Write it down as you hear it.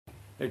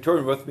Now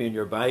turn with me in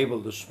your Bible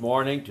this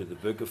morning to the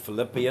book of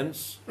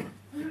Philippians.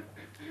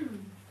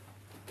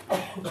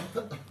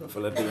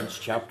 Philippians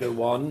chapter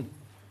 1.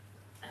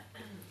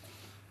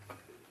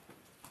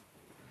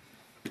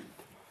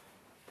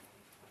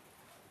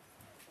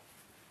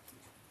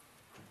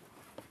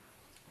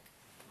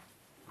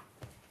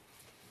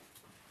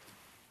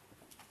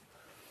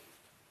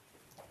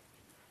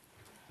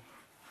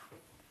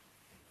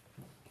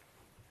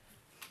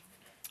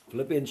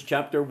 Philippians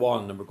chapter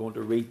 1, and we're going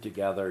to read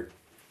together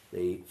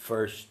the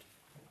first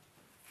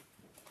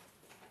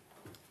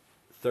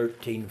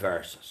 13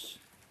 verses.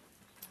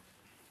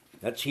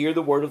 Let's hear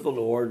the word of the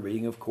Lord,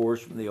 reading, of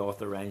course, from the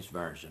Authorized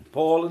Version.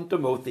 Paul and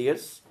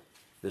Timotheus,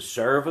 the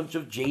servants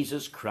of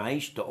Jesus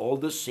Christ, to all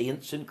the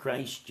saints in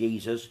Christ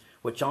Jesus,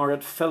 which are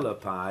at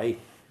Philippi,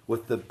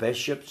 with the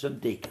bishops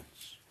and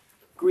deacons.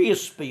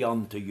 Grace be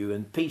unto you,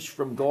 and peace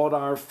from God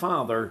our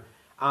Father,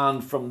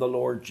 and from the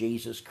Lord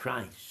Jesus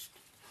Christ.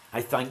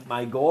 I thank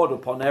my God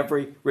upon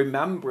every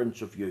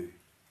remembrance of you,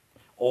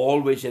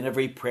 always in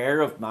every prayer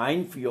of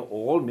mine for you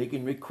all,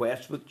 making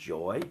requests with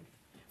joy,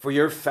 for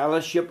your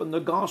fellowship in the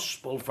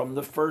gospel from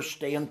the first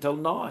day until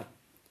now,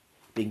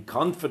 being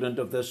confident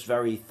of this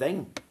very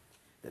thing,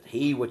 that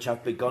he which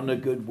hath begun a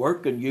good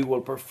work in you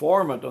will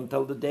perform it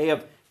until the day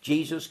of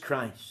Jesus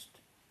Christ,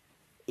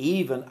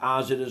 even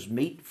as it is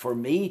meet for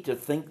me to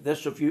think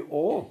this of you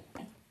all,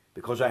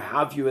 because I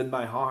have you in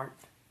my heart.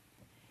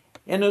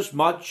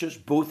 Inasmuch as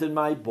both in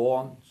my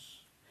bonds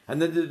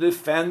and in the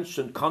defence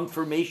and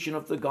confirmation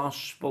of the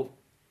gospel,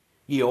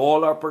 ye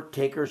all are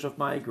partakers of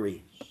my grace.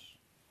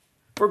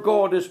 For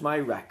God is my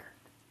record,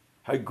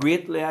 how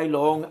greatly I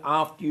long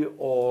after you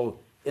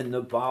all in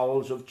the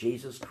bowels of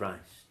Jesus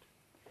Christ.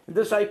 And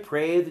this I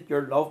pray, that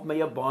your love may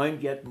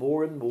abound yet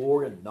more and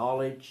more in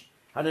knowledge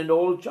and in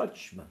all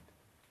judgment,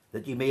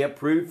 that ye may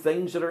approve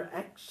things that are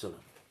excellent,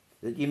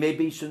 that ye may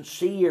be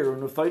sincere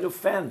and without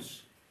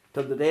offence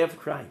till the day of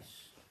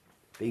Christ,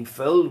 being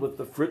filled with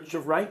the fruits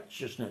of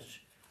righteousness,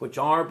 which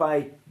are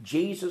by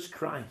Jesus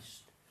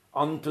Christ,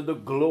 unto the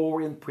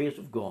glory and praise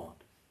of God.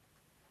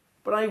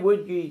 But I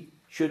would ye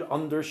should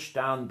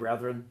understand,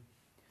 brethren,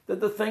 that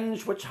the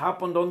things which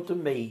happened unto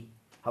me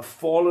have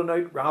fallen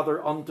out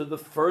rather unto the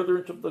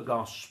furtherance of the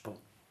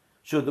gospel,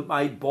 so that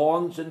my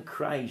bonds in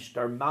Christ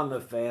are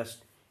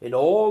manifest in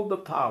all the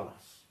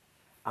palace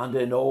and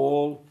in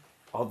all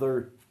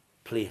other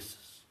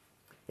places.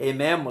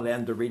 Amen. We'll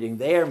end the reading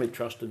there. We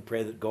trust and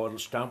pray that God will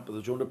stamp with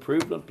his own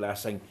approval and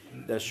blessing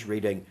this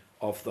reading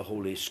of the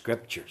Holy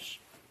Scriptures.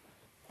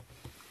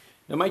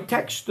 Now, my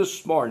text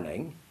this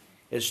morning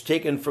is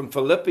taken from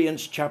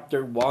Philippians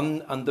chapter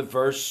 1 and the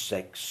verse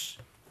 6.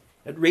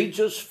 It reads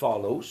as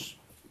follows: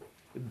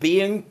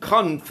 being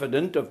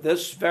confident of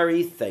this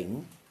very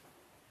thing,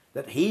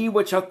 that he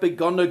which hath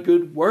begun a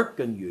good work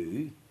in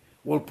you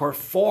will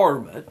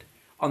perform it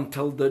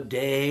until the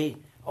day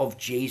of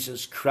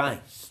Jesus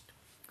Christ.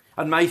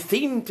 And my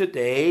theme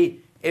today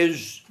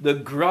is the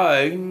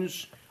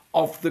grounds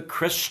of the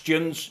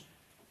Christian's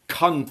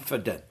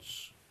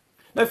confidence.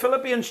 Now,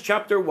 Philippians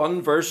chapter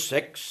 1 verse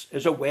 6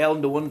 is a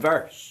well-known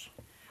verse,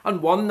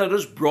 and one that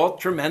has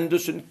brought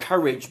tremendous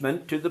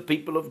encouragement to the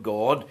people of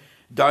God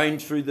down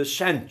through the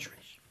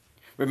centuries.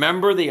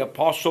 Remember, the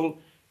apostle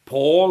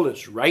Paul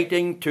is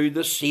writing to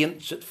the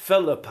saints at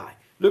Philippi.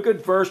 Look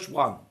at verse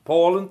 1.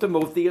 Paul and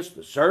Timotheus,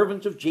 the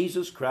servants of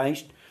Jesus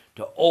Christ,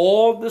 to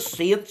all the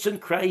saints in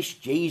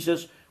Christ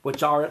Jesus,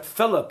 which are at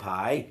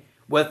Philippi,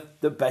 with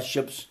the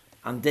bishops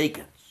and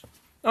deacons.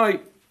 Now,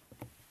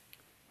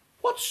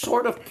 what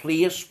sort of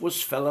place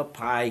was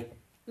Philippi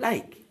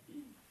like?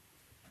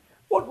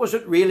 What was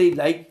it really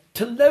like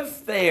to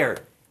live there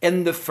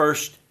in the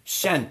first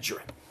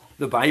century?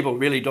 The Bible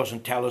really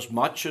doesn't tell us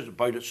much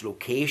about its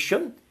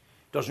location.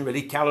 Doesn't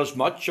really tell us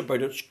much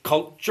about its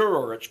culture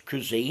or its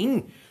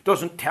cuisine.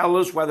 Doesn't tell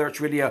us whether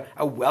it's really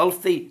a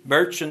wealthy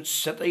merchant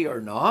city or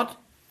not.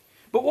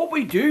 But what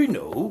we do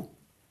know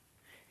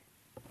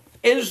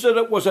is that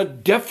it was a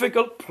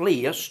difficult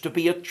place to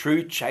be a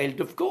true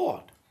child of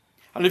God.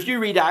 And if you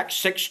read Acts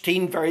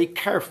 16 very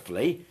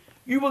carefully,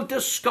 you will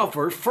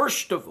discover,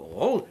 first of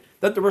all,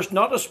 that there was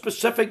not a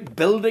specific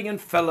building in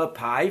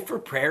Philippi for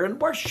prayer and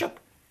worship.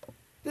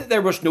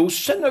 There was no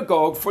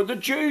synagogue for the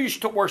Jews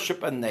to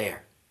worship in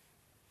there.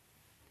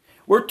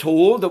 We're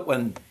told that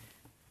when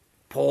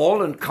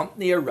Paul and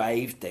company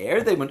arrived there,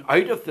 they went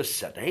out of the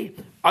city,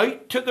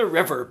 out to the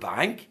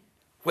riverbank,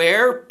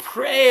 where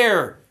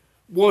prayer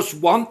was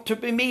wont to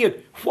be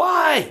made.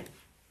 Why?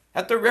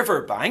 At the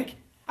riverbank,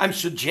 I'm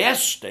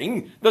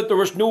suggesting that there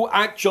was no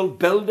actual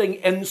building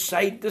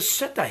inside the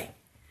city.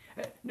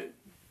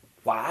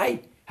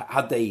 Why?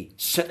 Had the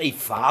city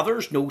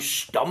fathers no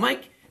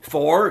stomach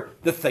for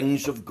the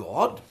things of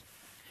God?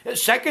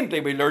 Secondly,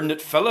 we learn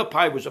that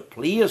Philippi was a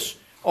place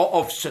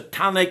of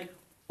satanic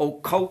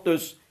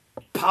occultist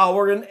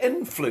power and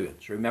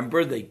influence.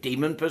 Remember the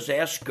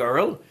demon-possessed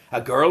girl?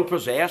 A girl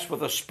possessed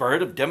with a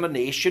spirit of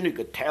divination who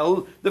could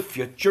tell the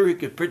future, who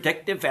could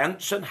predict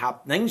events and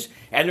happenings,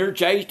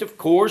 energized, of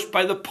course,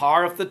 by the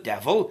power of the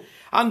devil.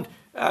 And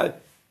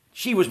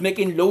She was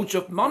making loads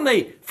of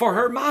money for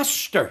her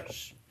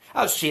masters.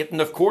 Satan,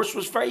 of course,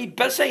 was very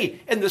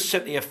busy in the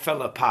city of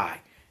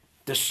Philippi,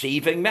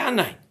 deceiving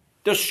many,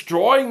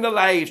 destroying the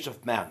lives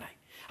of many.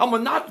 And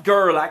when that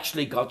girl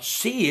actually got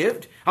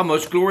saved and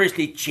was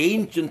gloriously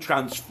changed and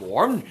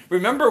transformed,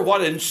 remember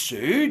what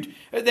ensued?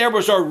 There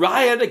was a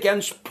riot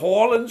against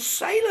Paul and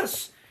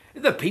Silas.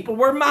 The people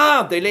were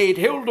mad. They laid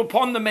hold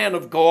upon the men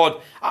of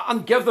God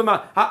and gave them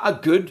a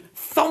good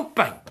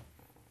thumping.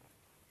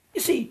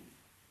 You see,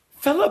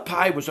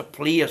 Philippi was a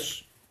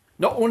place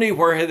not only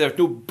where there's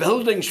no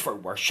buildings for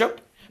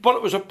worship, but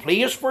it was a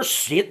place where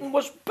Satan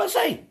was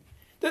busy.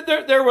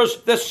 There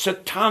was this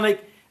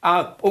satanic,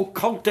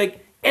 occultic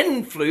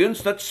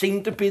influence that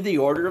seemed to be the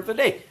order of the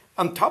day.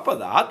 On top of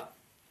that,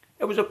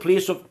 it was a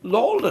place of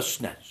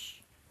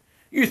lawlessness.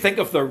 You think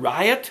of the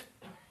riot.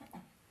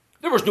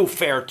 There was no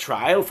fair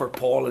trial for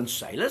Paul and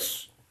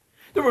Silas.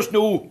 There was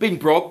no being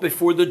brought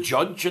before the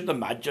judge and the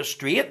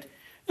magistrate.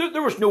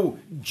 There was no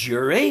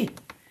jury.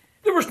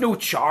 There was no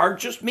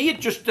charges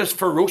made, just this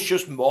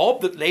ferocious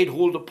mob that laid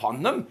hold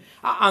upon them.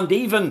 And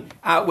even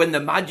when the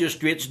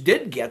magistrates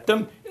did get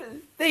them,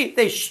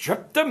 they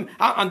stripped them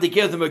and they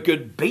gave them a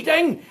good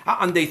beating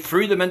and they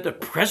threw them into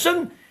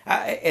prison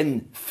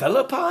in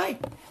Philippi.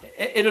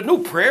 It had no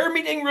prayer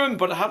meeting room,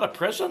 but it had a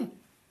prison.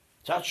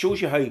 So that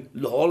shows you how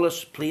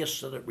lawless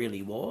place that it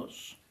really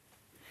was.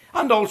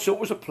 And also it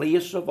was a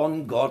place of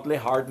ungodly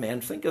hard men.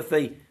 Think of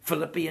the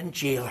Philippian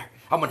jailer.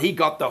 And when he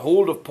got the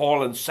hold of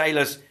Paul and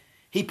Silas,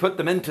 he put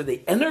them into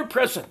the inner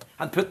prison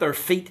and put their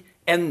feet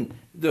in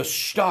the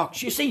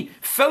stocks. You see,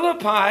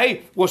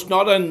 Philippi was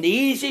not an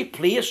easy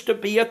place to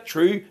be a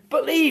true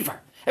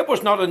believer. It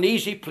was not an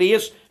easy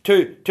place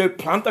to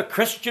plant a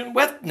Christian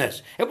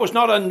witness. It was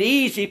not an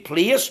easy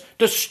place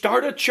to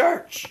start a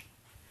church.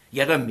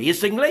 Yet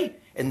amazingly,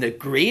 in the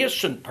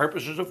grace and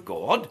purposes of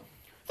God,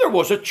 there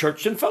was a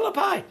church in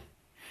Philippi.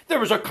 There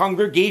was a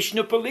congregation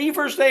of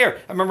believers there.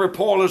 I remember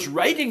Paul is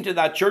writing to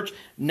that church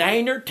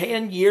 9 or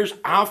 10 years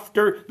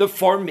after the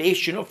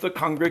formation of the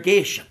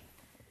congregation.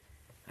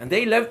 And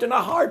they lived in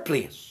a hard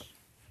place.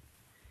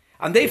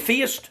 And they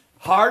faced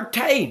hard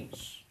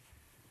times.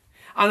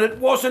 And it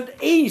wasn't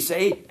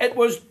easy. It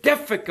was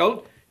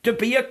difficult to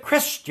be a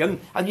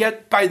Christian. And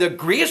yet by the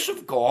grace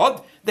of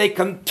God, they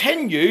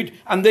continued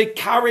and they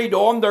carried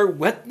on their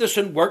witness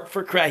and work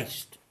for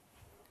Christ.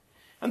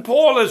 And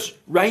Paul is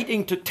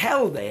writing to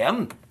tell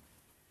them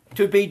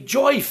to be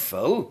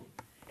joyful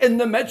in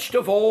the midst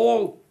of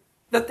all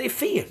that they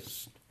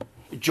faced.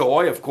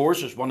 Joy, of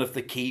course, is one of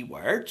the key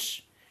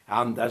words.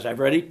 And as I've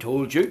already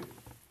told you,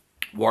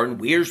 Warren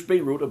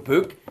Wiersbe wrote a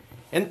book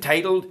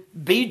entitled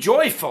Be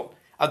Joyful,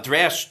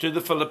 addressed to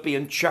the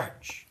Philippian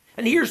church.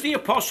 And here's the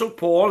Apostle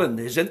Paul in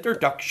his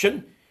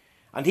introduction,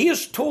 and he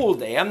has told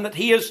them that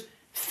he is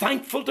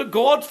thankful to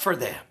God for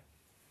them.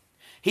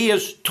 He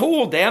has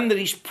told them that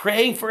he's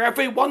praying for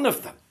every one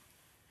of them,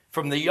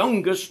 from the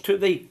youngest to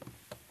the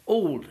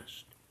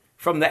oldest,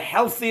 from the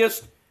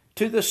healthiest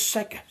to the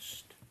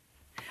sickest.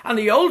 And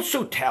he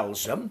also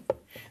tells them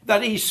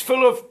that he's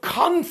full of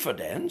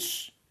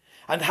confidence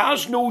and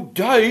has no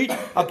doubt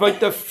about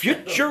the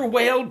future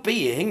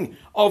well-being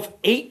of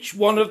each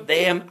one of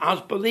them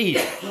as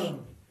believers.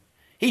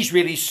 He's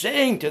really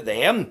saying to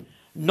them,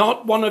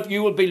 not one of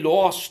you will be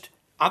lost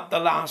at the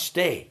last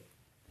day.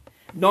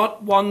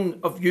 Not one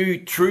of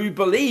you true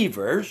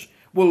believers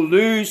will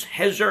lose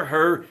his or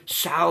her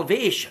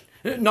salvation.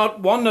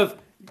 Not one of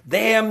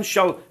them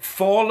shall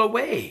fall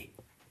away.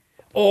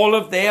 All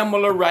of them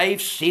will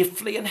arrive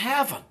safely in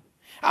heaven.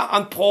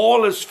 And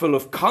Paul is full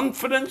of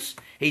confidence.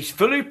 He's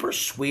fully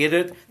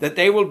persuaded that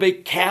they will be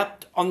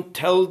kept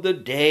until the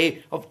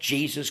day of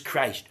Jesus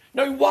Christ.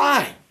 Now,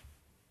 why?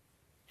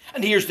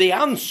 And here's the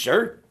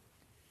answer.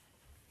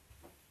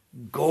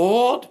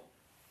 God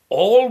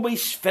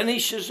always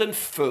finishes in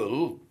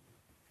full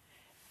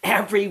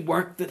every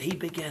work that he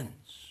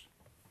begins.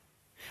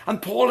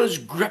 And Paul is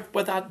gripped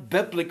with that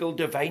biblical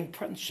divine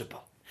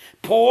principle.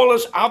 Paul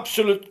has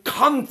absolute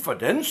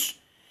confidence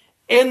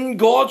in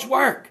God's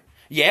work.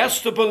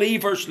 Yes, the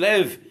believers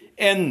live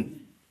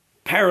in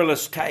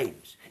perilous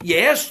times.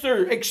 Yes,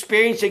 they're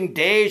experiencing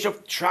days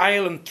of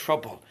trial and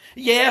trouble.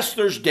 Yes,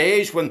 there's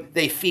days when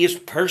they face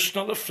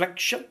personal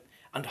affliction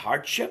and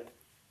hardship.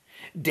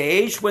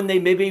 Days when they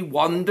maybe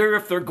wonder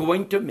if they're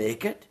going to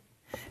make it.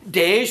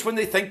 Days when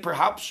they think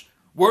perhaps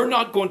we're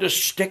not going to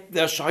stick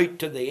this out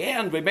to the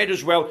end. We might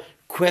as well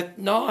quit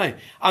now.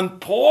 And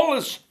Paul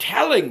is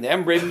telling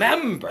them,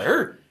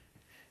 remember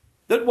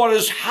that what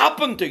has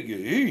happened to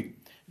you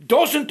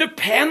doesn't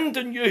depend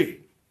on you.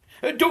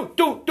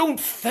 Don't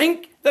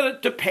think that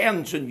it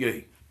depends on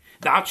you.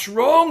 That's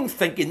wrong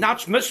thinking.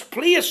 That's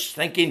misplaced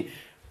thinking.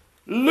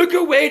 Look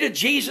away to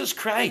Jesus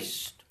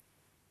Christ.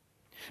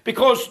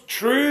 Because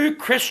true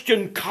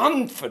Christian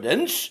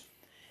confidence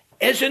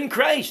is in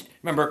Christ.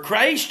 Remember,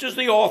 Christ is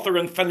the author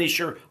and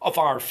finisher of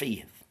our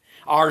faith.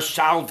 Our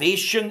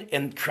salvation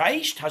in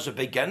Christ has a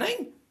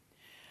beginning.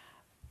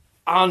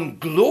 And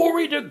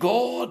glory to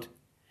God,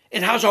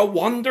 it has a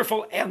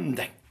wonderful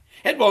ending.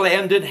 It will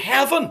end in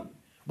heaven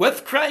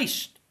with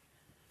Christ,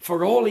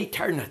 for all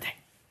eternity.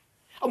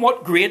 And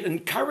what great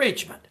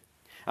encouragement.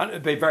 And it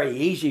would be very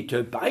easy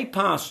to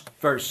bypass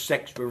verse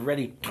 6. We've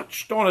already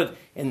touched on it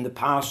in the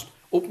past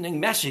opening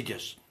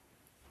messages.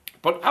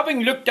 But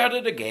having looked at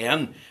it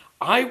again,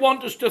 I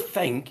want us to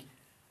think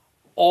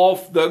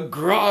of the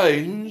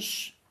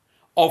grounds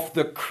of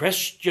the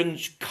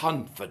Christian's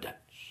confidence.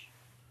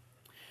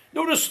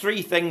 Notice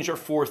 3 things or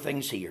 4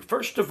 things here.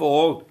 First of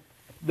all,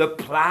 the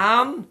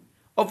plan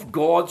of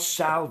God's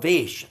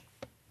salvation.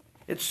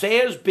 It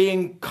says,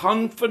 being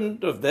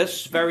confident of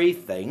this very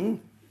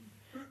thing,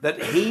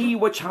 that he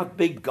which hath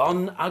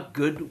begun a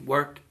good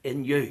work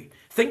in you.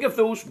 Think of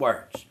those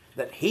words,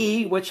 that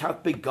he which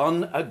hath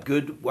begun a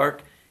good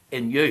work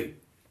in you.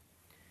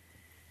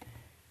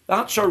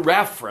 That's a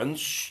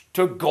reference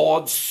to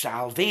God's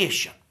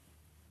salvation.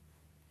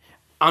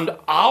 And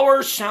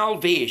our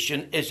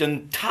salvation is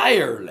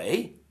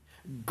entirely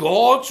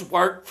God's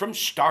work from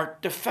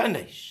start to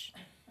finish.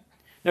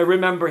 Now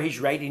remember,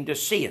 he's writing to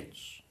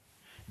saints.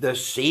 The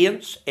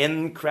saints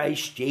in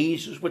Christ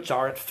Jesus which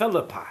are at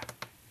Philippi.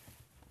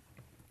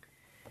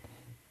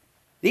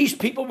 These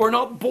people were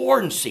not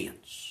born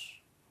saints.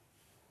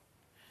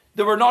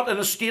 They were not in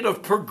a state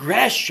of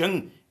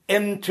progression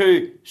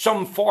into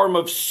some form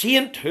of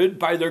sainthood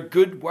by their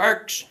good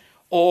works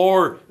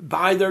or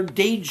by their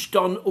deeds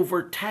done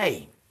over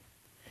time.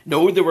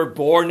 No, they were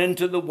born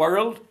into the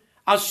world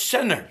as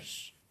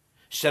sinners.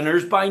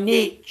 Sinners by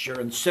nature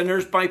and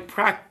sinners by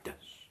practice.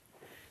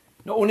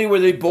 Not only were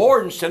they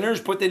born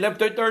sinners, but they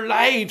lived out their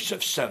lives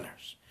of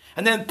sinners.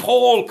 And then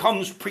Paul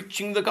comes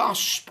preaching the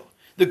gospel,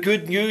 the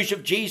good news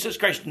of Jesus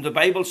Christ. And the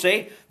Bible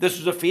say, this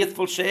is a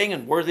faithful saying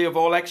and worthy of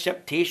all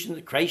acceptation,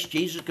 that Christ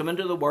Jesus came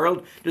into the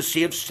world to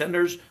save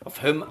sinners, of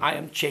whom I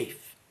am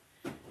chief.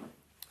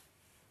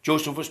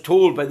 Joseph was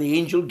told by the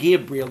angel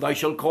Gabriel, thou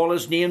shalt call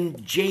his name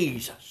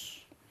Jesus,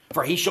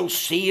 for he shall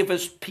save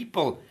his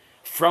people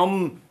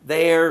from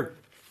their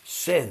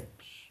sins.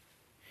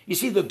 You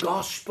see, the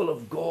gospel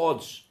of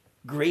God's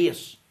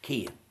grace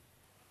came.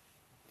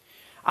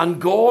 And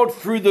God,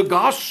 through the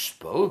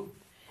gospel,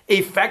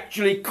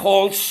 effectually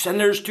called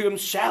sinners to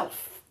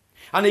himself.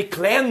 And he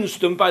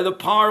cleansed them by the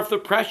power of the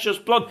precious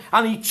blood.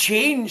 And he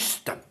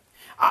changed them.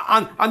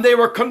 And they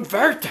were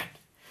converted.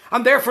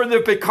 And therefore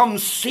they've become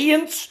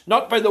saints,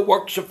 not by the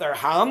works of their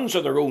hands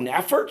or their own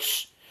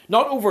efforts,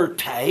 not over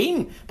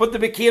time, but they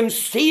became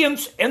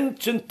saints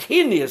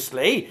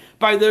instantaneously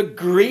by the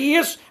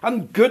grace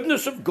and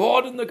goodness of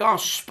God in the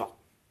gospel.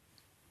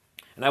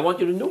 And I want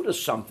you to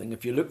notice something,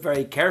 if you look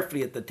very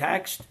carefully at the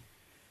text,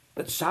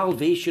 that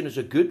salvation is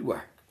a good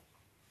work.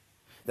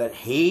 That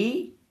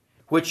he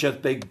which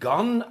hath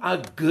begun a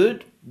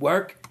good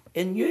work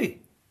in you.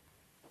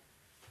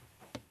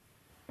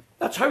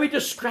 That's how he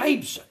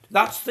describes it.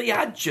 That's the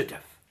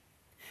adjective.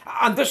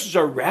 And this is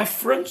a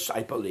reference,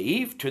 I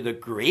believe, to the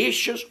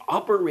gracious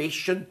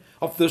operation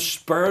of the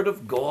Spirit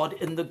of God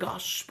in the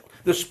gospel.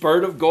 The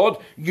Spirit of God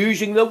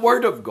using the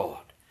Word of God.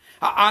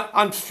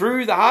 And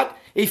through that,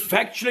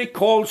 effectually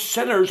called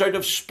sinners out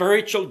of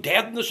spiritual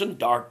deadness and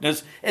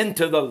darkness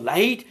into the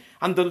light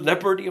and the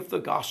liberty of the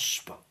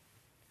gospel.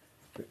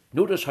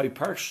 Notice how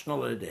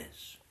personal it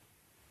is.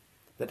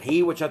 That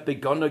he which hath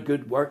begun a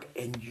good work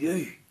in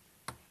you.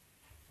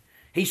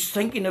 He's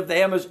thinking of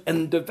them as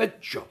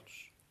individuals.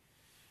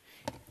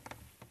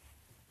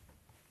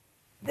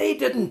 They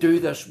didn't do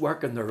this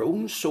work in their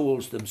own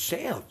souls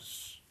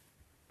themselves.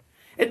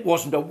 It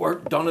wasn't a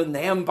work done in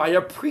them by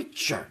a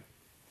preacher.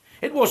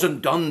 It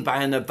wasn't done by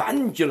an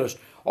evangelist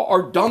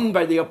or done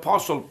by the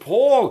Apostle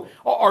Paul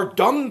or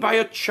done by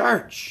a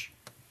church.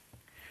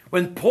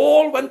 When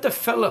Paul went to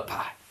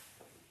Philippi,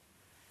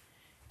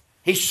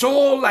 he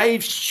saw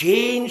lives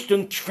changed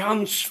and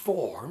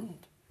transformed.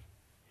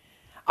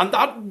 And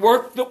that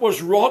work that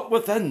was wrought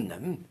within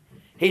them,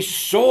 he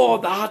saw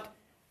that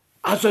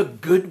as a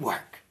good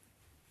work.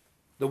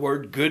 The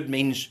word good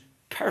means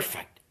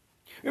perfect.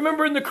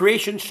 Remember in the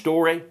creation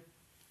story,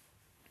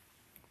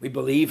 we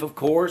believe, of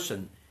course,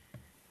 in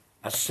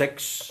a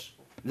 6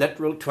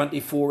 literal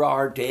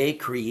 24-hour day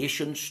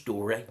creation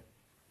story.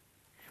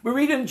 We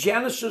read in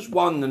Genesis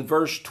 1 and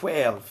verse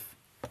 12,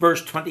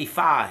 verse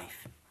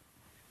 25,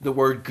 the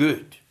word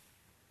good.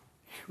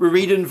 We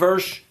read in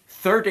verse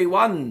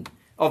 31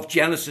 of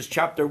Genesis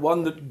chapter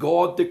 1 that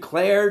God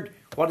declared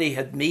what he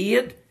had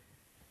made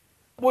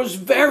was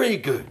very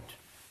good.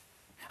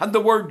 And the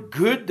word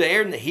good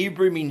there in the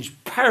Hebrew means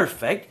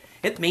perfect.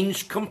 It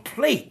means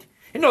complete.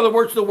 In other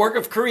words, the work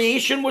of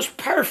creation was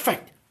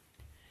perfect.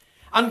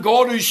 And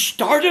God, who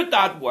started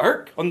that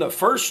work on the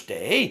first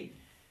day,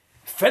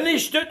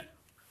 finished it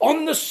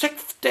on the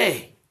 6th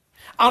day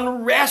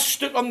and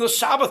rested on the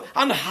Sabbath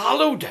and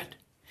hallowed it.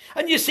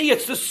 And you see,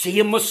 it's the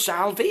same with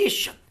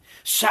salvation.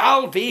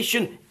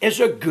 Salvation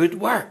is a good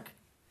work.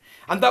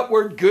 And that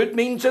word good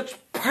means it's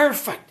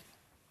perfect.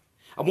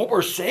 And what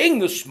we're saying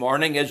this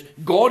morning is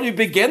God who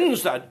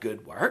begins that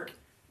good work,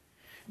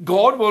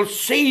 God will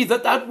see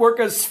that that work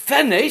is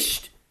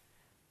finished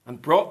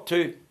and brought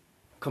to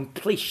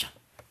completion.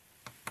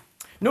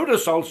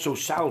 Notice also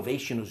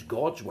salvation is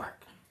God's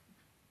work.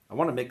 I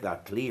want to make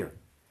that clear.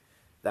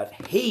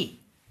 that he,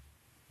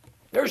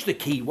 there's the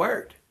key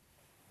word.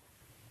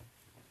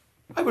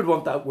 I would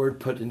want that word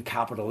put in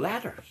capital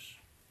letters.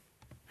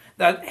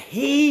 That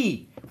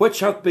he which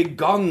hath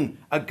begun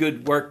a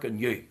good work in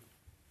you.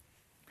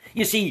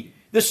 You see,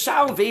 the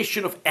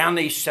salvation of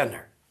any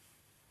sinner,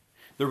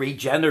 the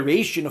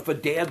regeneration of a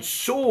dead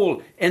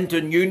soul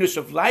into newness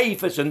of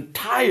life, is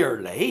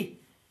entirely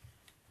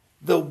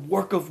the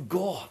work of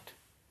God.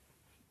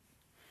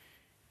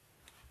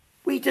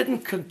 We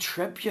didn't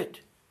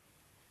contribute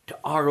to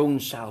our own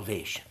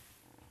salvation.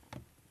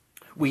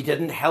 We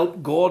didn't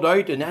help God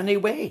out in any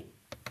way.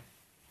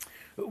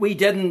 We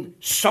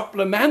didn't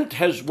supplement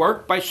his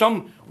work by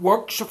some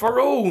works of our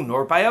own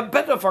or by a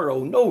bit of our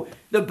own. No,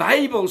 the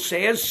Bible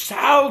says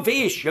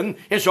salvation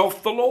is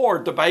of the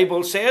Lord. The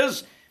Bible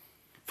says,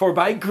 for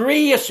by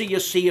grace are you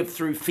saved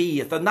through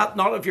faith, and that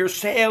not of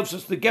yourselves,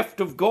 is the gift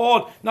of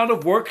God, not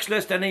of works,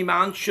 lest any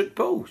man should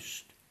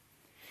boast.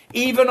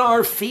 Even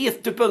our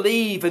faith to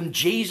believe in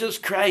Jesus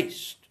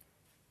Christ,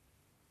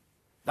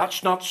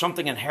 that's not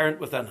something inherent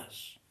within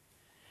us.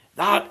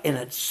 That in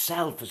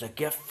itself is a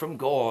gift from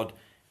God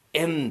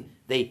in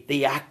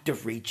the act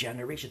of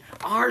regeneration.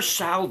 Our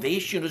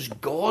salvation is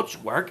God's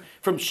work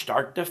from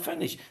start to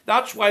finish.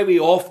 That's why we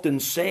often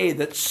say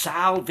that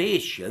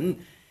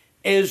salvation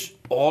is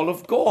all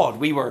of God.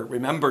 We were,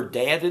 remember,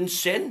 dead in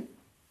sin.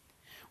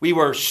 We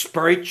were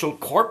spiritual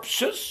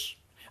corpses.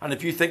 And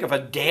if you think of a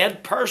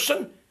dead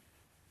person,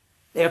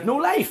 they have no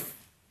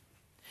life.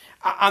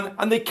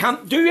 And they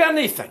can't do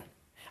anything.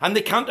 And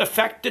they can't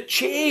affect a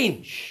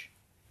change.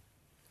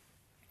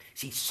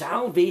 See,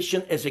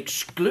 salvation is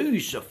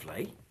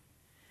exclusively,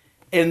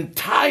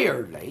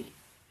 entirely,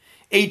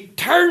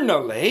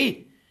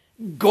 eternally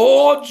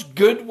God's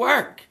good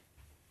work.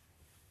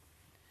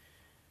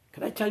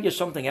 Can I tell you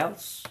something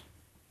else?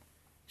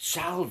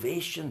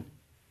 Salvation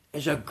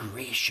is a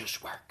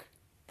gracious work.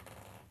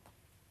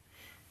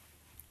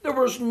 There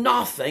was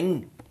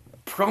nothing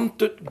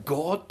prompted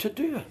God to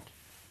do it.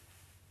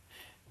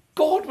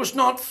 God was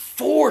not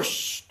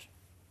forced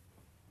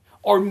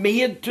or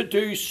made to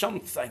do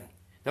something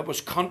that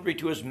was contrary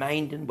to his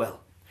mind and will.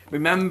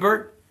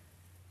 Remember,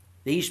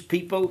 these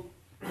people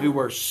who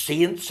were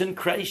saints in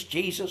Christ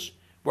Jesus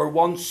were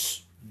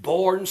once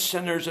born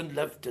sinners and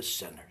lived as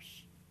sinners.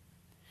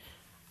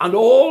 And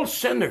all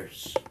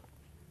sinners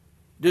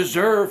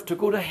deserve to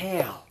go to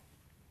hell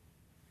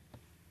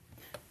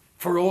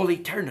for all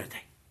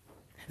eternity.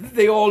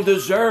 They all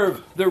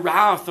deserve the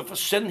wrath of a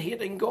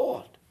sin-hating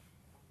God.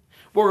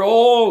 We're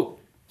all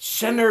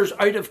sinners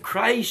out of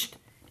Christ,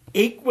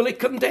 equally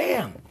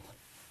condemned.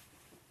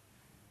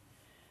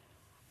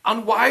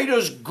 And why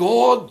does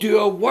God do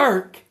a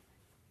work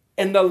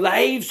in the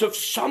lives of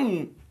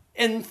some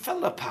in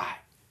Philippi?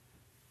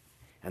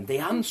 And the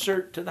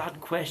answer to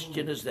that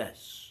question is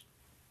this: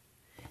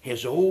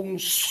 his own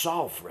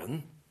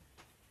sovereign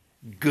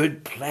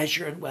good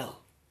pleasure and will.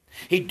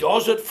 He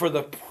does it for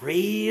the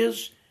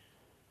praise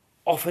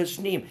of his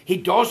name. He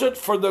does it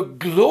for the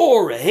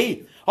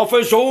glory of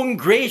his own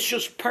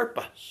gracious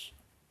purpose.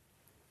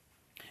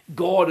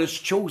 God has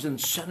chosen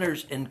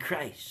sinners in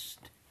Christ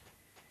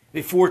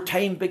before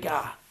time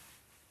began.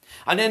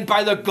 And then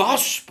by the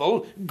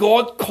gospel,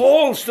 God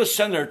calls the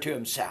sinner to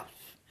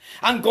himself.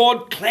 And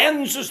God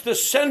cleanses the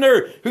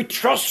sinner who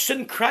trusts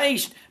in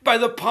Christ by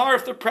the power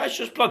of the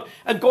precious blood.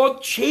 And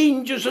God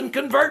changes and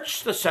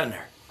converts the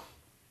sinner.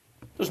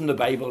 Doesn't the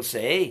Bible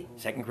say,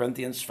 2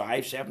 Corinthians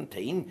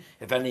 5:17,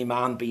 if any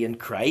man be in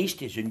Christ,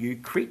 he is a new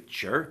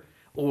creature.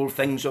 All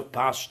things have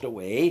passed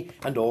away,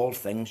 and all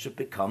things have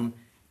become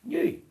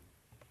new.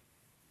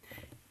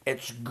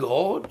 It's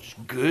God's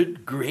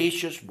good,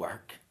 gracious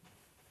work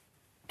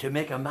to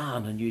make a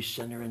man a new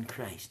sinner in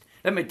Christ.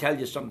 Let me tell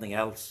you something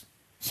else.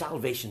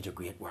 Salvation's a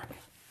great work.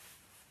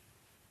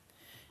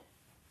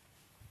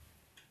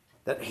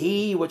 That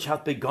he which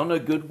hath begun a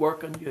good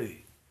work in you,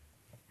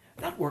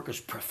 that work is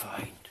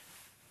profound.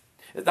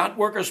 That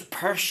work is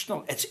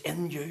personal. It's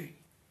in you.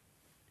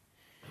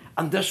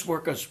 And this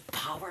work is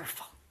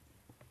powerful.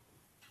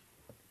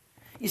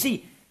 You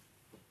see,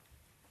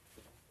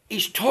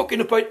 he's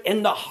talking about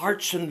in the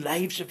hearts and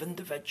lives of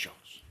individuals.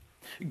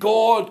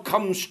 God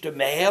comes to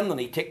men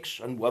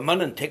and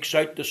women and takes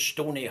out the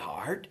stony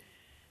heart,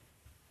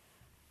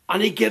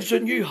 and he gives a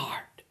new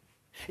heart.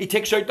 He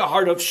takes out the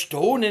heart of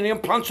stone and he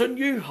implants a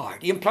new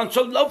heart. He implants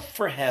a love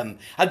for him,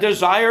 a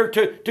desire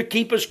to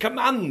keep his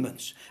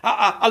commandments,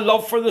 a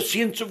love for the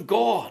saints of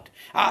God,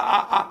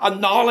 a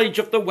knowledge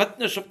of the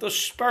witness of the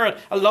Spirit,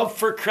 a love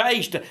for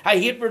Christ, a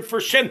hatred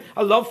for sin,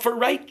 a love for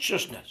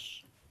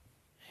righteousness.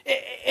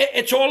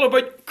 It's all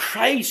about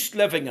Christ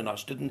living in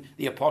us. Didn't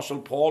the Apostle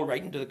Paul,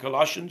 writing to the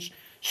Colossians,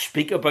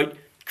 speak about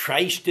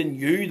Christ in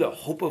you, the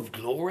hope of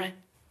glory?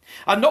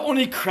 And not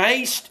only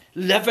Christ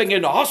living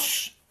in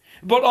us,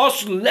 but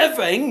us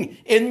living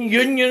in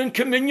union and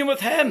communion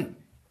with him.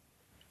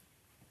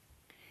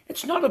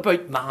 It's not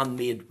about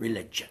man-made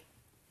religion.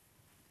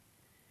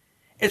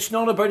 It's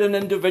not about an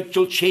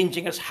individual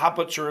changing his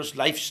habits or his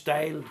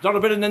lifestyle. It's not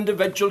about an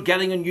individual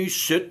getting a new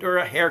suit or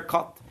a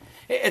haircut.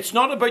 It's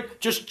not about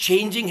just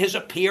changing his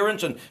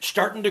appearance and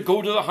starting to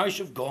go to the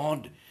house of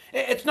God.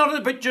 It's not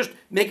about just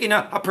making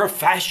a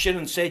profession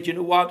and saying, you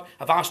know what,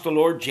 I've asked the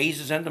Lord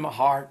Jesus into my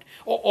heart.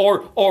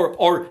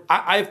 Or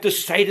I've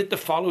decided to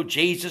follow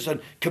Jesus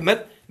and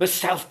commit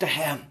myself to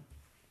him.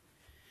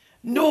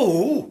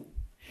 No,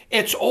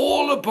 it's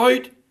all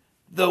about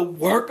the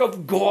work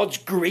of God's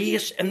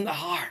grace in the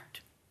heart.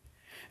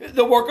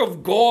 The work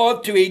of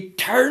God to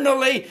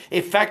eternally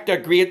effect a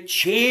great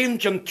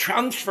change and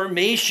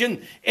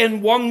transformation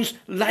in one's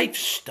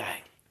lifestyle.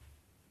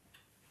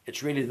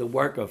 It's really the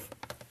work of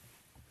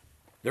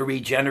the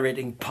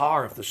regenerating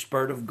power of the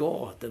Spirit of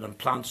God that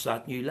implants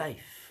that new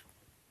life.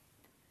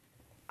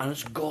 And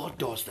it's God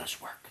does this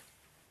work.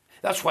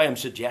 That's why I'm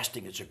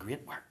suggesting it's a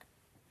great work.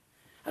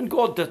 And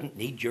God doesn't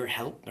need your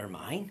help nor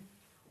mine.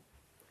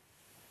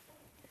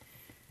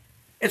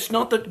 It's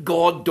not that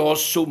God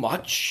does so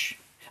much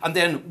and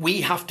then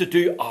we have to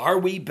do our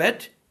wee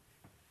bit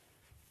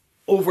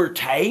over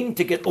time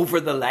to get over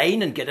the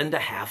line and get into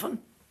heaven.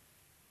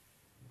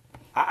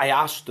 I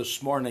asked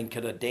this morning,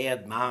 can a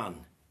dead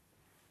man,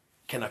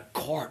 can a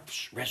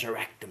corpse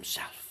resurrect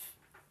himself?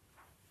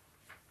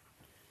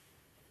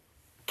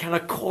 Can a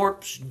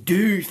corpse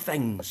do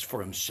things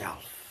for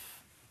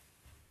himself?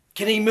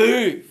 Can he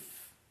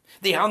move?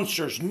 The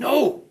answer is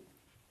no.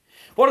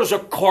 What does a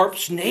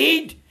corpse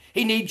need?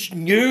 He needs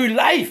new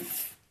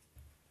life.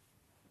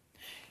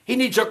 He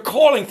needs a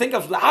calling. Think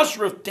of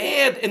Lazarus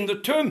dead in the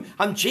tomb,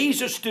 and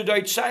Jesus stood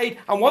outside,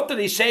 and what did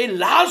he say?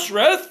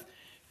 Lazarus,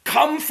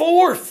 come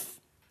forth.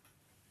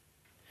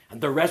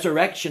 And the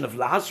resurrection of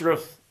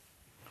Lazarus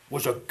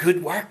was a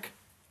good work.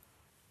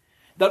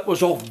 That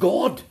was of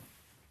God.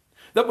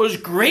 That was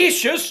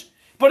gracious,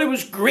 but it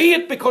was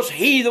great because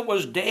he that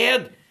was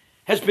dead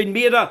has been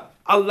made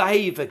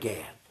alive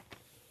again.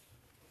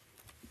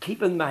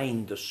 Keep in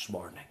mind this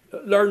morning,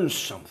 learn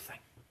something.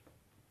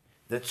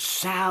 That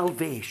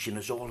salvation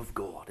is all of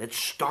God. It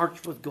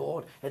starts with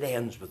God, it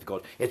ends with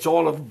God. It's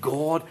all of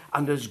God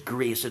and his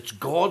grace. It's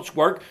God's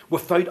work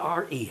without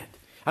our aid.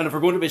 And if we're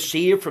going to be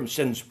saved from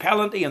sin's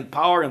penalty and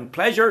power and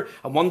pleasure,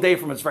 and one day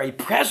from its very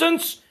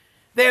presence,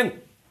 then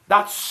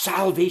that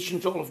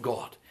salvation's all of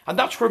God. And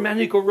that's where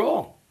many go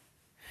wrong.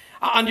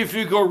 And if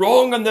you go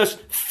wrong in this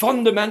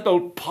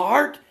fundamental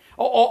part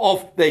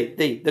of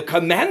the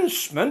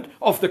commencement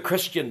of the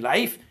Christian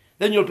life,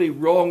 then you'll be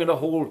wrong in a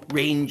whole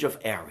range of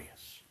areas.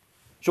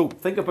 So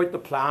think about the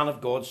plan of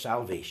God's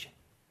salvation.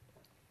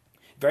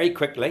 Very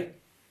quickly,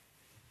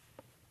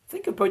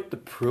 think about the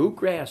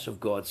progress of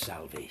God's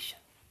salvation.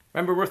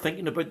 Remember, we're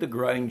thinking about the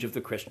grounds of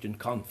the Christian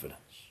confidence.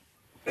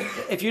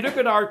 If you look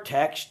at our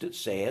text, it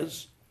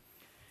says,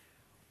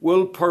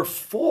 we'll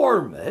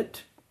perform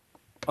it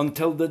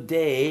until the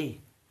day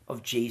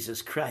of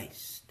Jesus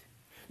Christ.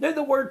 Now,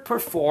 the word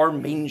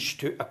perform means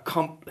to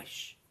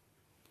accomplish.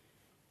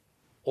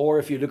 Or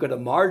if you look at a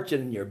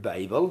margin in your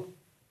Bible,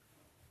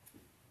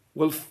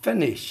 will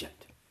finish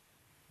it.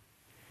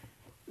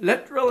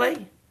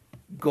 Literally,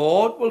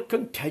 God will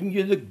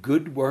continue the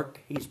good work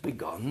he's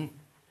begun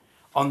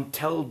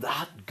until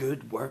that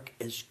good work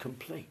is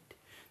complete.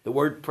 The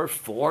word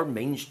perform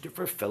means to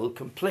fulfill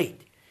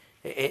complete.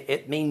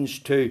 It means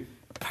to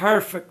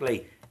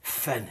perfectly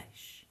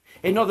finish.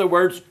 In other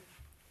words,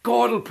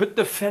 God will put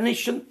the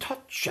finishing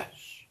touches.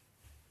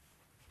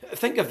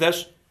 Think of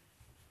this.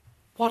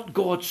 What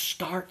God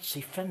starts,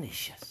 he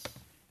finishes.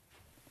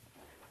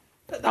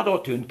 That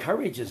ought to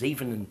encourage us,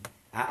 even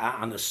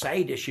on a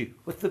side issue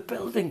with the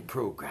building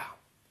program.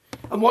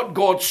 And what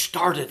God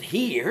started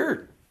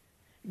here,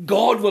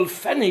 God will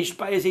finish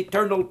by his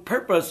eternal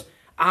purpose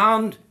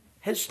and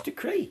his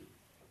decree.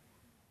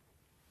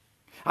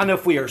 And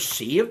if we are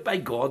saved by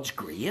God's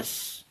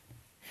grace,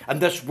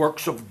 and this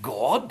works of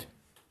God,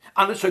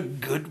 and it's a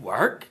good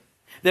work,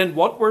 then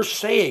what we're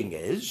saying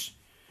is,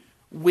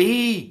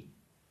 we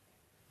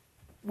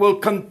will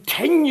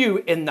continue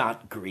in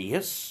that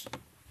grace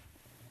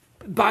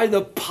by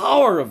the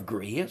power of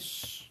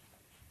grace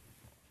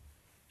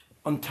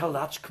until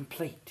that's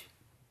complete.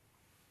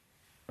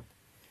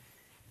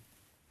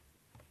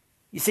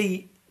 You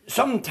see,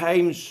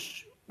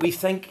 sometimes we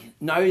think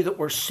now that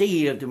we're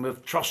saved and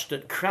we've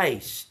trusted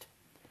Christ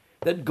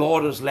that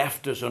God has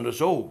left us on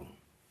his own.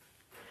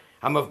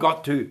 And we've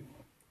got to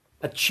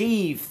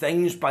achieve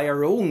things by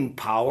our own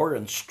power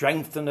and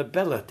strength and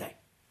ability.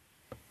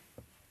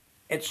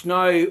 It's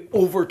now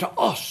over to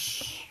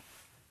us.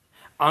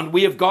 And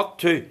we have got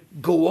to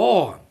go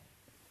on.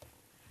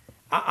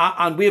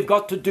 And we have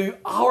got to do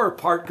our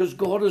part because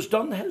God has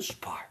done his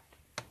part.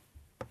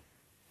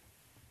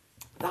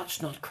 That's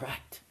not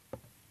correct.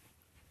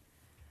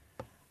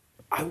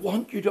 I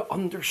want you to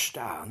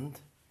understand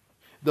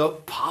the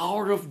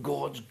power of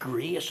God's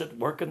grace at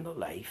work in the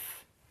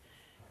life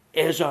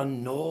is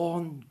an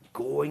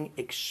ongoing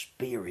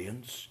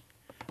experience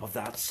of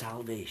that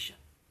salvation.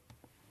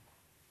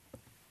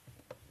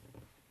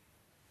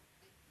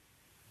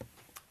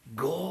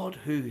 God,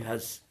 who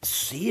has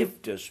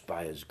saved us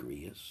by his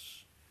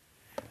grace,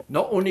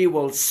 not only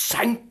will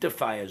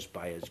sanctify us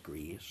by his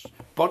grace,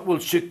 but will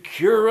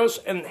secure us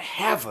in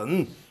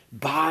heaven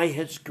by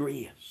his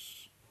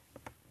grace.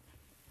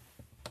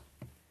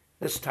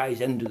 This ties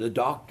into the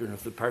doctrine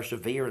of the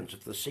perseverance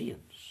of the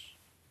saints.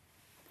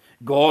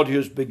 God who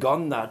has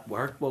begun that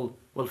work will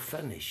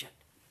finish it.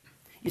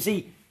 You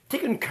see,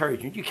 take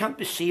encouragement. You can't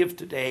be saved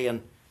today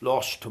and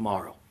lost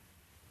tomorrow.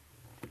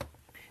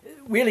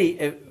 Really,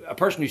 a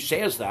person who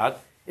says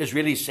that is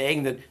really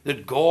saying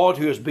that God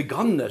who has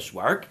begun this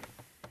work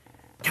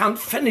can't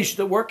finish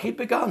the work he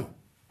begun.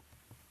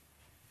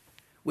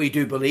 We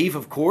do believe,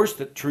 of course,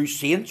 that true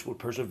saints will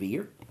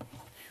persevere.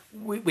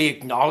 We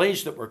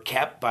acknowledge that we're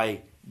kept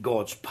by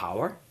God's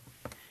power,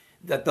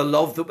 that the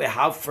love that we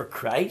have for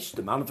Christ,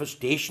 the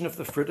manifestation of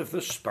the fruit of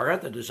the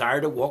Spirit, the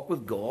desire to walk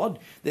with God,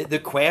 the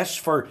quest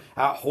for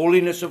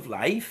holiness of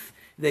life,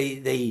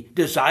 the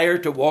desire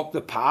to walk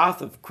the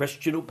path of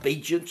Christian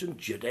obedience and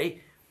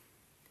duty.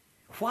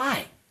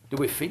 Why do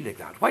we feel like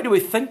that? Why do we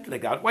think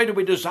like that? Why do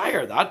we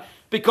desire that?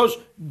 Because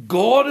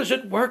God is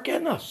at work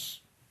in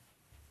us.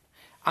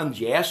 And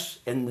yes,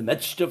 in the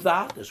midst of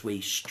that, as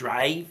we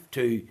strive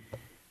to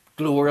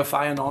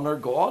glorify and honour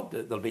God,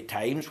 there'll be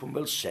times when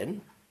we'll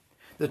sin.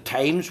 The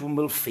times when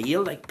we'll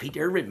feel like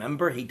Peter,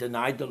 remember, he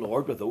denied the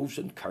Lord with oaths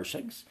and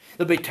cursings.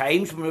 There'll be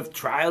times when we'll have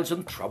trials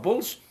and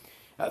troubles.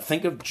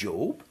 Think of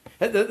Job.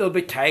 There'll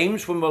be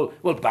times when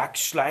we'll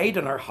backslide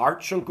and our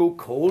hearts shall go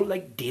cold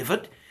like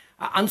David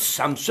and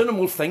Samson, and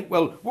we'll think,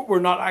 well, we're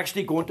not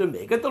actually going to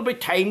make it. There'll be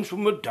times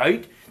when we'll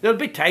doubt. There'll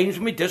be times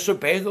when we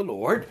disobey the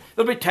Lord.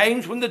 There'll be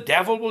times when the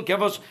devil will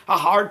give us a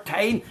hard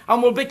time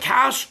and we'll be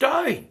cast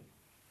down.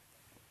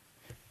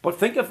 But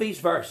think of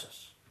these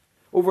verses.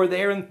 Over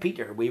there in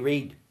Peter we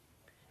read,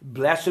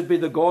 "Blessed be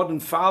the God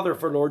and Father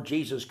for Lord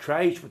Jesus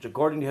Christ, which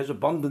according to his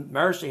abundant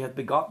mercy hath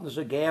begotten us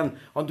again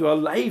unto a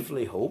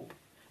lively hope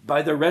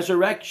by the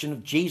resurrection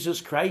of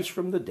Jesus Christ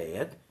from the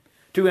dead,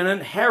 to an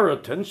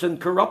inheritance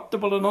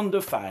incorruptible and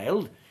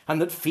undefiled, and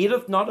that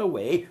fadeth not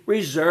away,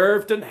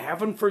 reserved in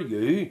heaven for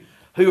you,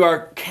 who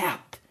are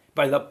kept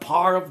by the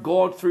power of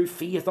God through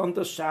faith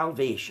unto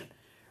salvation,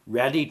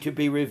 ready to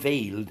be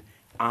revealed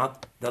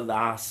at the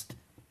last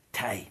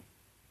time."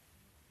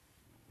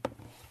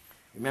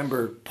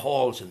 Remember,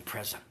 Paul's in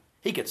prison.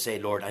 He could say,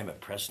 "Lord, I'm a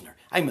prisoner.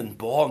 I'm in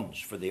bonds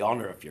for the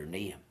honour of your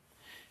name."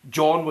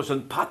 John was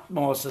in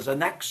Patmos as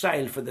an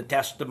exile for the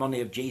testimony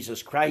of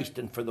Jesus Christ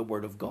and for the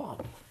word of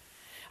God.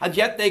 And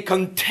yet they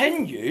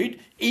continued,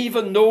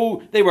 even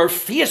though they were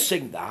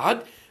facing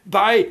that,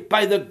 by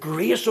the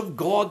grace of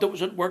God that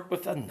was at work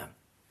within them.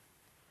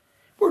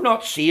 We're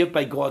not saved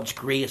by God's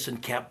grace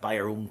and kept by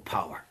our own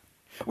power.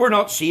 We're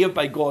not saved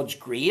by God's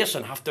grace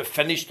and have to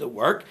finish the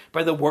work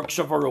by the works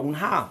of our own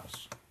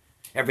hands.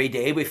 Every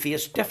day we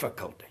face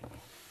difficulty.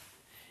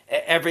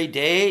 Every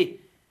day,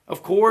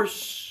 of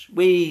course,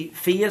 we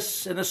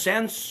face, in a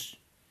sense,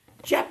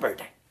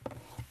 jeopardy.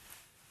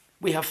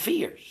 We have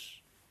fears.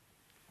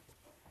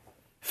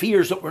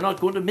 Fears that we're not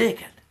going to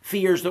make it.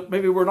 Fears that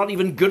maybe we're not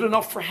even good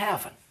enough for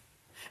heaven.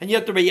 And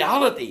yet the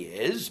reality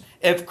is,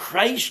 if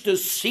Christ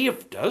has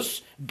saved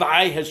us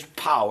by his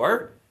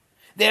power,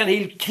 then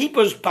he'll keep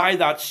us by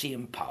that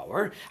same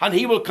power, and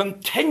he will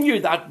continue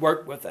that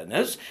work within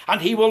us,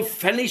 and he will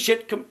finish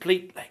it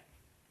completely.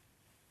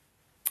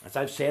 As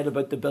I've said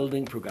about the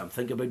building program,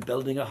 think about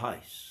building a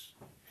house.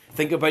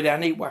 Think about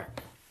any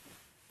work.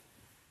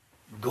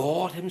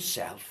 God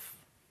himself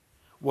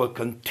will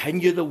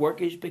continue the work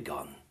he's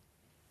begun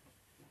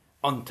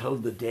until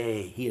the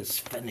day he has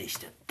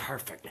finished it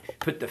perfectly,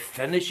 put the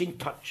finishing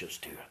touches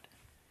to it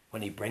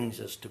when he brings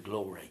us to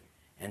glory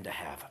into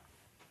heaven.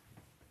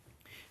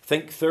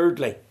 Think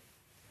thirdly,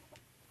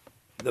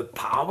 the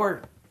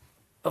power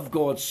of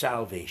God's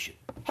salvation.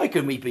 How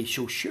can we be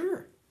so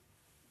sure?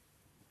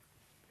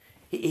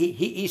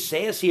 He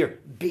says here,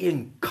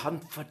 being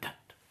confident.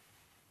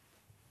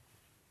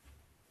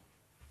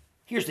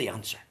 Here's the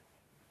answer.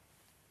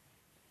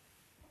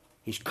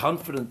 He's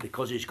confident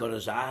because he's got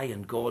his eye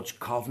on God's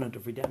covenant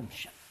of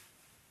redemption.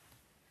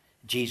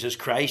 Jesus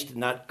Christ in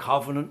that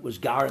covenant was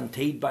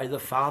guaranteed by the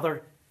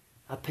Father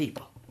a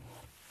people.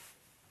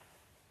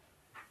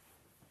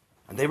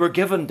 And they were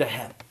given to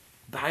him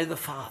by the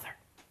Father.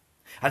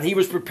 And he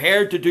was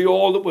prepared to do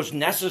all that was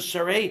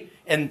necessary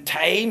in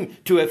time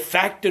to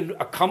effect and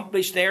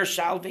accomplish their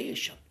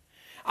salvation.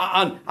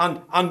 And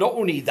not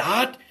only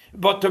that,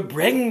 but to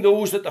bring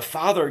those that the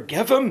Father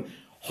gave him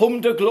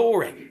home to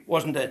glory.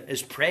 Wasn't it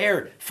his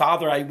prayer?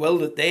 "Father, I will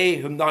that they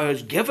whom thou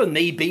hast given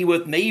me be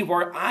with me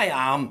where I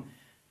am."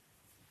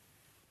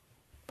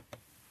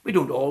 We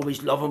don't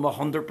always love him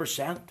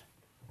 100%.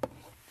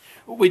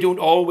 We don't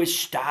always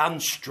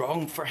stand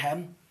strong for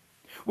him.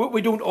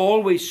 We don't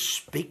always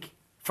speak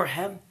for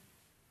him.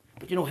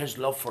 But you know, his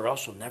love for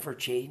us will never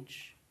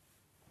change.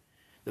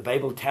 The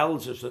Bible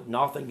tells us that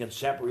nothing can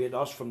separate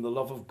us from the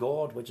love of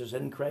God which is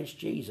in Christ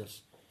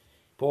Jesus.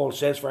 Paul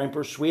says, "For I am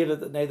persuaded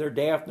that neither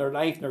death, nor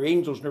life, nor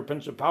angels, nor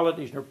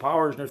principalities, nor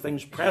powers, nor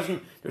things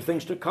present, nor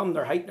things to come,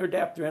 nor height, nor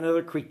depth, nor any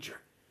other creature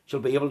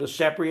shall be able to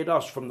separate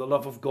us from the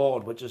love of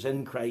God which is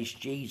in Christ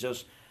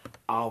Jesus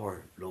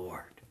our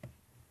Lord."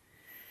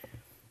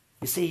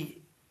 You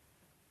see,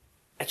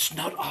 it's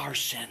not our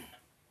sin.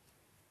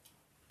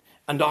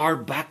 and our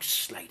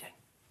backsliding.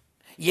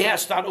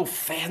 Yes, that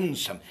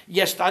offends him.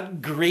 Yes,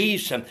 that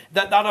grieves him.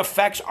 That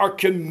affects our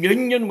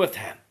communion with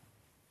him.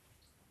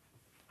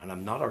 And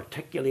I'm not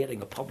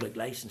articulating a public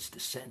license to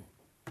sin.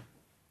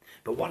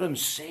 But what I'm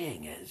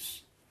saying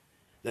is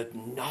that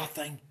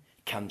nothing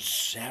can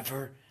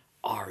sever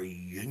our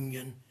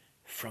union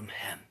from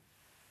him.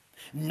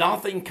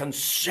 Nothing can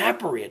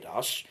separate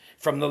us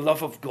from the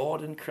love of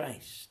God in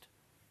Christ.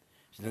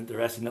 It's an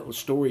interesting little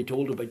story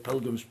told about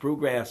Pilgrim's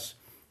Progress.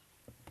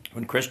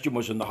 When Christian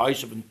was in the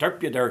house of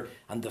Interpreter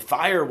and the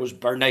fire was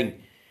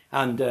burning,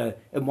 and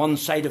in one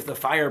side of the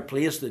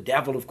fireplace the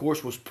devil, of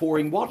course, was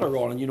pouring water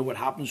on. And you know what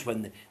happens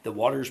when the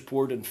water's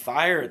poured in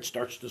fire? It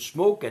starts to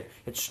smoke,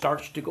 it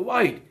starts to go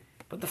out.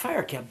 But the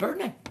fire kept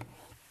burning.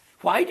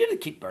 Why did it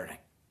keep burning?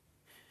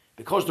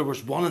 Because there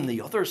was one on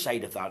the other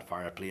side of that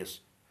fireplace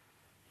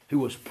who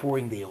was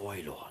pouring the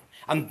oil on.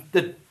 And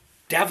the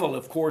devil,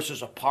 of course,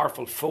 is a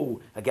powerful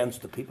foe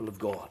against the people of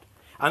God.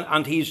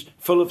 And he's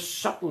full of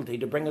subtlety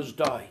to bring us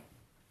down.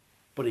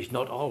 But he's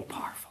not all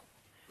powerful.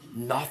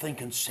 Nothing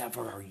can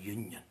sever our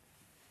union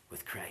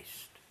with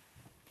Christ.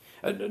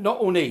 Not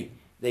only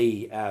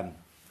the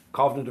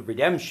covenant of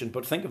redemption,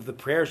 but think of the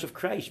prayers of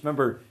Christ.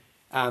 Remember,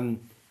 the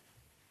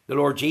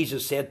Lord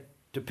Jesus said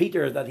to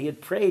Peter that he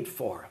had prayed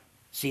for him.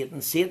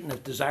 Satan has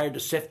desired to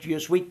sift you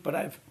as wheat, but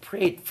I've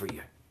prayed for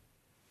you.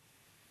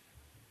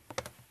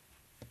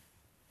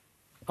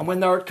 And when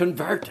thou art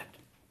converted,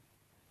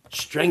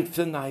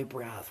 strengthen thy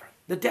brethren.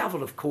 The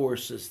devil, of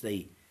course, is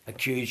the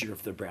accuser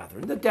of the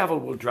brethren. The devil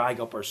will drag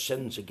up our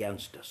sins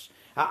against us.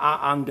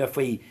 And if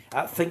we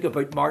think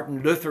about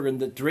Martin Luther and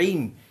the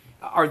dream,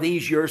 are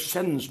these your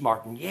sins,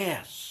 Martin?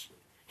 Yes.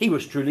 He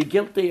was truly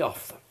guilty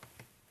of them.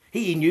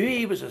 He knew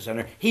he was a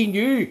sinner. He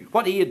knew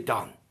what he had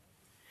done.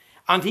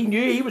 And he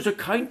knew he was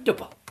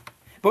accountable.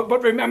 But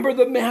remember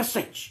the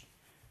message.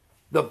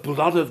 The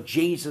blood of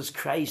Jesus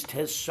Christ,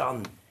 his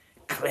Son,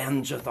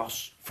 cleanseth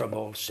us from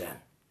all sin.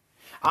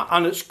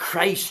 And it's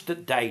Christ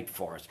that died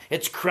for us.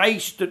 It's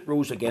Christ that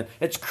rose again.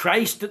 It's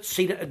Christ that's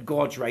seated at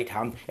God's right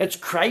hand. It's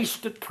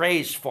Christ that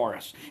prays for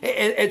us.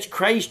 It's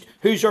Christ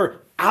who's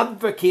our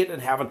advocate in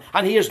heaven.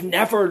 And he has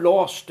never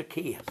lost a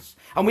case.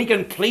 And we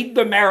can plead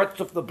the merits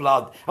of the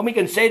blood. And we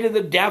can say to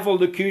the devil,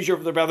 the accuser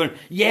of the brethren,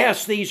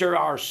 yes, these are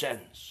our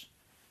sins.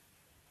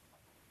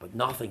 But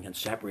nothing can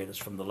separate us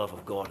from the love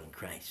of God in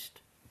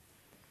Christ.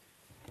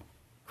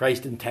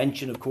 Christ's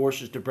intention, of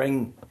course, is to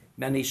bring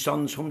many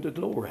sons home to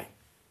glory.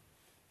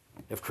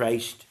 If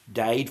Christ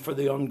died for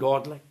the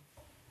ungodly,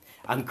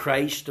 and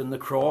Christ on the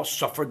cross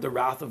suffered the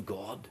wrath of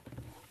God,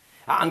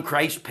 and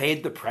Christ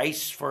paid the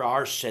price for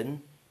our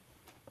sin,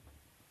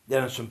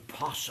 then it's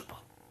impossible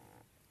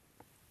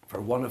for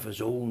one of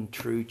his own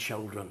true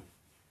children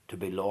to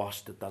be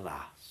lost at the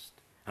last.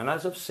 And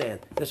as I've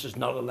said, this is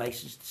not a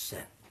license to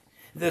sin.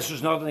 This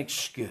is not an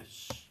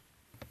excuse.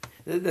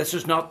 This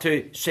is not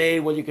to say,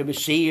 well, you can be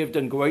saved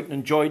and go out and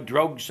enjoy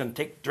drugs and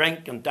take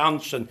drink and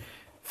dance and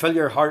fill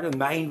your heart and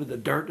mind with the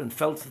dirt and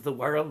filth of the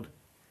world.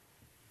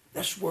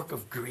 This work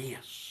of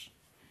grace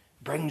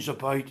brings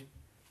about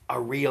a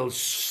real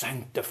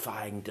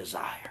sanctifying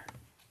desire.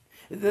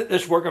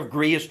 This work of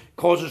grace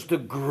causes us to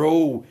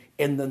grow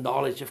in the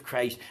knowledge of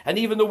Christ. And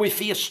even though we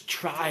face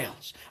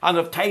trials and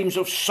have times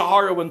of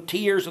sorrow and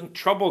tears and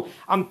trouble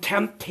and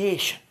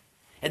temptation,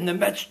 in the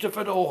midst of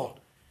it all,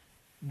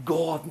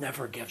 God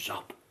never gives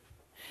up.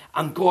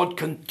 And God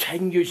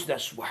continues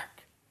this work.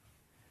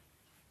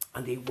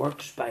 And he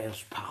works by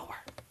his power.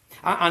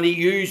 And he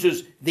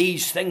uses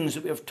these things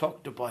that we have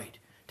talked about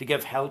to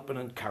give help and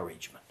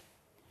encouragement.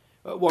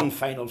 One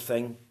final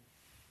thing.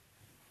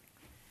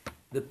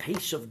 The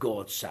peace of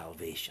God's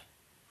salvation.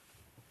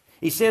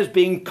 He says,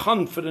 being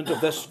confident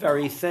of this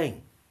very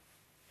thing.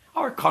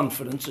 Our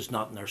confidence is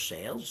not in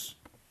ourselves.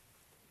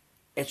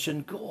 It's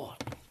in God.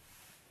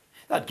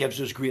 That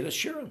gives us great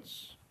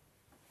assurance.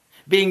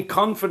 Being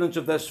confident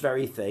of this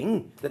very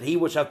thing, that he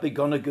which hath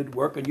begun a good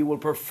work, and you will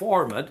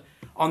perform it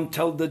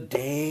until the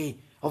day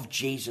of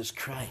Jesus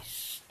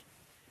Christ.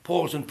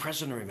 Paul's in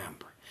prison,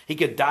 remember. He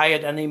could die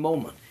at any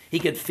moment. He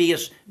could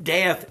face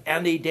death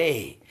any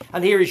day.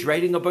 And here he's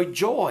writing about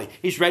joy.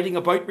 He's writing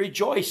about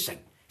rejoicing.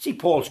 See,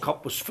 Paul's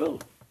cup was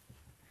full.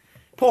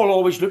 Paul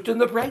always looked on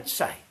the bright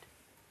side.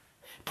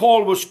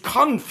 Paul was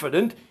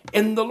confident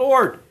in the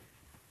Lord.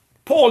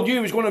 Paul knew he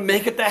was going to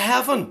make it to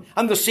heaven.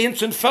 And the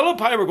saints in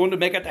Philippi were going to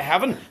make it to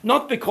heaven.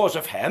 Not because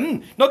of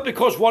him. Not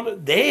because of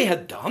what they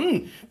had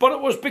done. But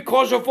it was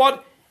because of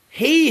what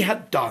he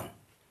had done.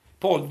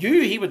 Paul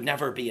knew he would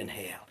never be in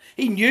hell.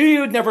 He knew he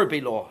would never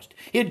be lost.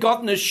 He had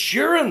gotten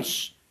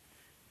assurance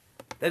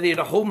that he had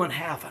a home in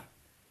heaven.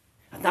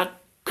 And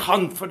that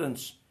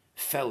confidence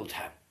filled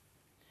him.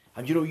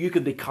 And you know, you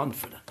could be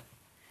confident.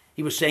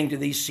 He was saying to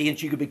these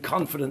saints, you could be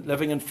confident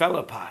living in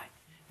Philippi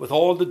with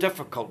all the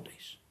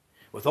difficulties,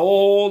 with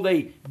all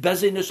the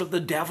busyness of the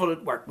devil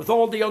at work, with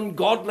all the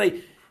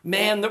ungodly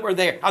men that were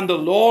there, and the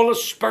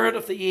lawless spirit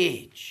of the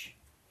age.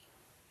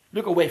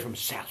 Look away from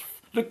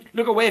self.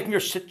 Look away from your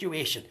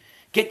situation.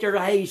 Get your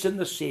eyes on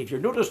the Saviour.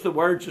 Notice the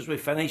words as we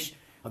finish,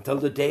 until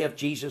the day of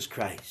Jesus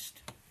Christ.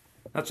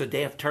 That's a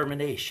day of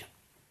termination.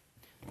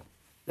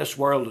 This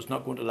world is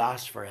not going to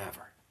last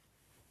forever.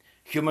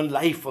 Human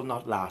life will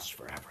not last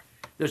forever.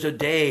 There's a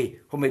day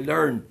when we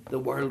learn the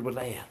world will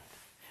end.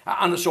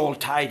 And it's all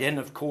tied in,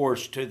 of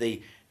course, to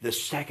the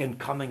second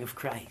coming of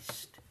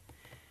Christ.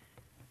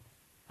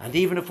 And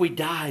even if we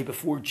die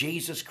before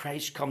Jesus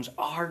Christ comes,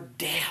 our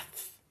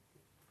death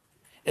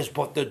is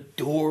but the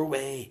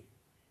doorway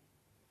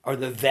or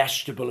the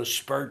vestibule, as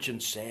Spurgeon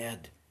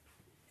said,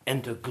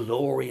 into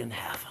glory in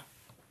heaven.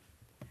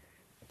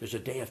 There's a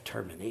day of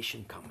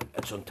termination coming.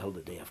 It's until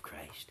the day of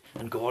Christ.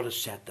 And God has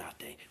set that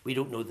day. We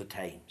don't know the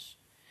times.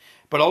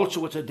 But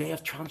also it's a day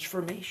of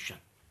transformation.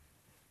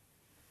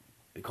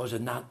 Because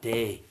in that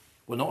day,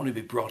 we'll not only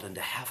be brought into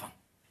heaven,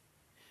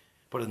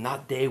 but in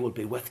that day we'll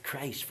be with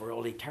Christ for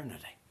all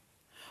eternity.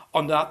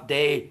 On that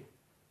day,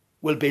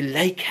 we'll be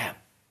like him.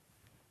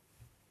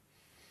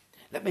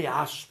 Let me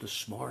ask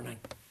this morning,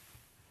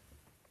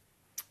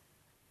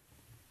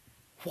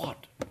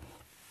 what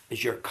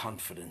is your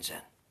confidence in?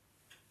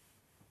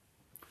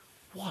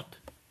 What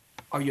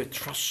are you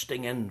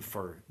trusting in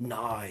for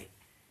now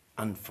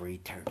and for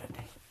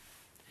eternity?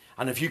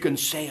 And if you can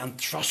say, I'm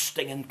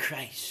trusting in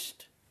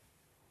Christ,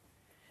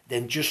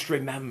 then just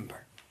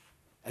remember,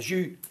 as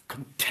you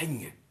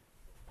continue,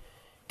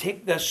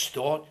 take this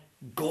thought,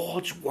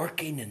 God's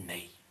working in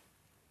me.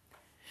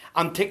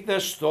 And take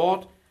this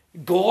thought,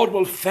 God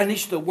will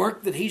finish the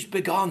work that he's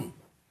begun.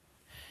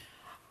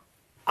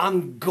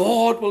 And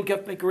God will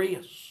give me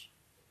grace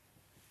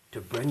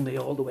to bring me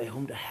all the way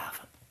home to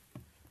heaven.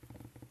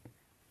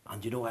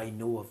 And you know, I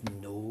know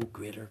of no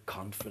greater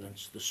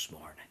confidence this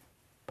morning.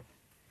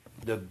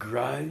 The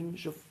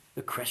grounds of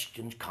the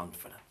Christian's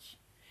confidence.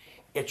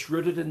 It's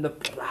rooted in the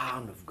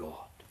plan of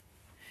God,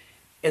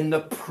 in the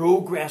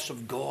progress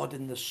of God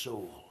in the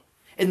soul,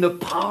 in the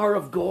power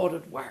of God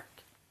at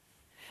work,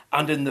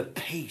 and in the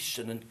peace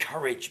and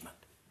encouragement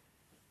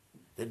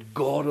that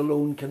God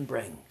alone can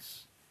bring.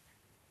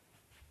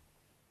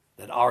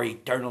 That our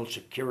eternal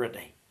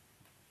security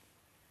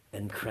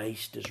in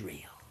Christ is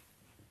real.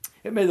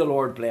 And may the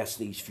Lord bless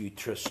these few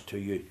truths to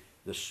you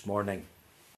this morning.